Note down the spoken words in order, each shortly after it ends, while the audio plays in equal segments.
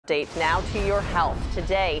update now to your health.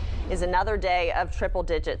 Today is another day of triple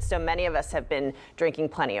digits, so many of us have been drinking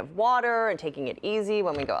plenty of water and taking it easy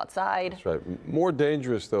when we go outside. That's right. More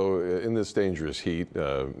dangerous, though, in this dangerous heat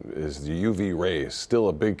is the UV rays. Still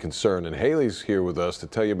a big concern, and Haley's here with us to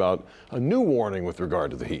tell you about a new warning with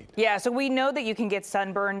regard to the heat. Yeah, so we know that you can get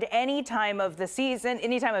sunburned any time of the season,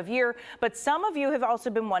 any time of year, but some of you have also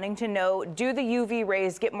been wanting to know, do the UV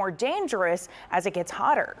rays get more dangerous as it gets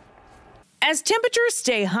hotter? As temperatures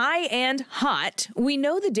stay high and hot, we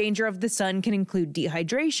know the danger of the sun can include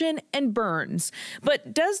dehydration and burns.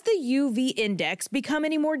 But does the UV index become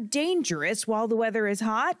any more dangerous while the weather is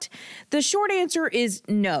hot? The short answer is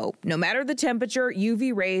no. No matter the temperature,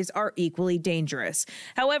 UV rays are equally dangerous.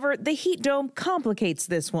 However, the heat dome complicates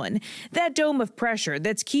this one. That dome of pressure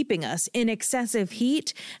that's keeping us in excessive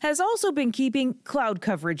heat has also been keeping cloud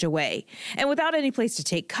coverage away. And without any place to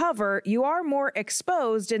take cover, you are more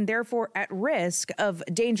exposed and therefore at risk of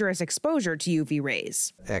dangerous exposure to UV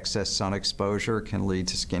rays. Excess sun exposure can lead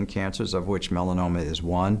to skin cancers, of which melanoma is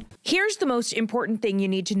one. Here's the most important thing you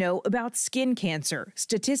need to know about skin cancer.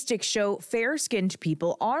 Statistics show fair-skinned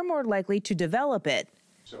people are more likely to develop it.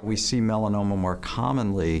 We see melanoma more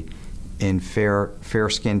commonly in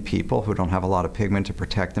fair-skinned people who don't have a lot of pigment to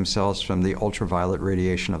protect themselves from the ultraviolet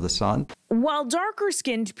radiation of the sun. While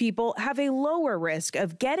darker-skinned people have a lower risk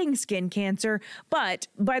of getting skin cancer, but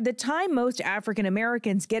by the time most African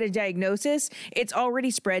Americans get a diagnosis, it's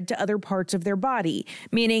already spread to other parts of their body,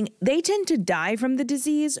 meaning they tend to die from the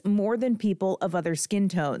disease more than people of other skin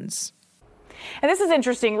tones. And this is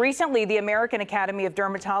interesting. Recently, the American Academy of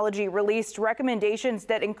Dermatology released recommendations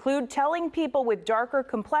that include telling people with darker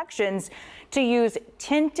complexions to use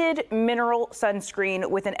tinted mineral sunscreen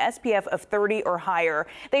with an SPF of 30 or higher.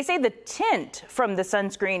 They say the tint from the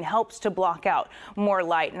sunscreen helps to block out more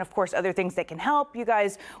light. And of course, other things that can help you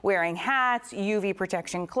guys: wearing hats, UV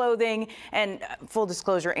protection clothing. And full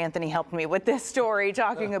disclosure, Anthony helped me with this story,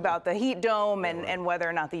 talking about the heat dome and whether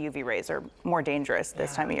or not the UV rays are more dangerous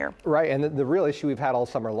this time of year. Right. And the real issue we've had all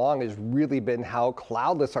summer long has really been how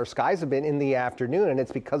cloudless our skies have been in the afternoon, and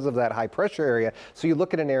it's because of that high pressure area. So you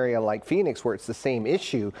look at an area like Phoenix where it's the same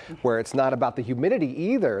issue, where it's not about the humidity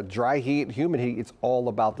either, dry heat, humid heat, it's all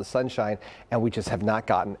about the sunshine, and we just have not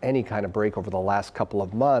gotten any kind of break over the last couple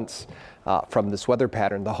of months from this weather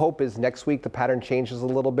pattern. The hope is next week the pattern changes a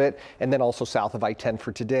little bit, and then also south of I-10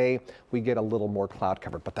 for today, we get a little more cloud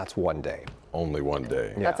cover, but that's one day. Only one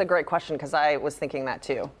day. Yeah. That's a great question, because I was thinking that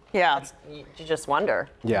too. Yeah. You just wonder.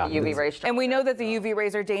 Yeah. UV rays. And we know that the UV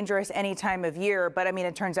rays are dangerous any time of year, but I mean,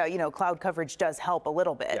 it turns out, you know, cloud coverage does help a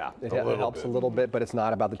little bit. Yeah, it helps a little bit, but it's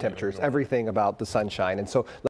not about the temperature. It's everything about the sunshine. And so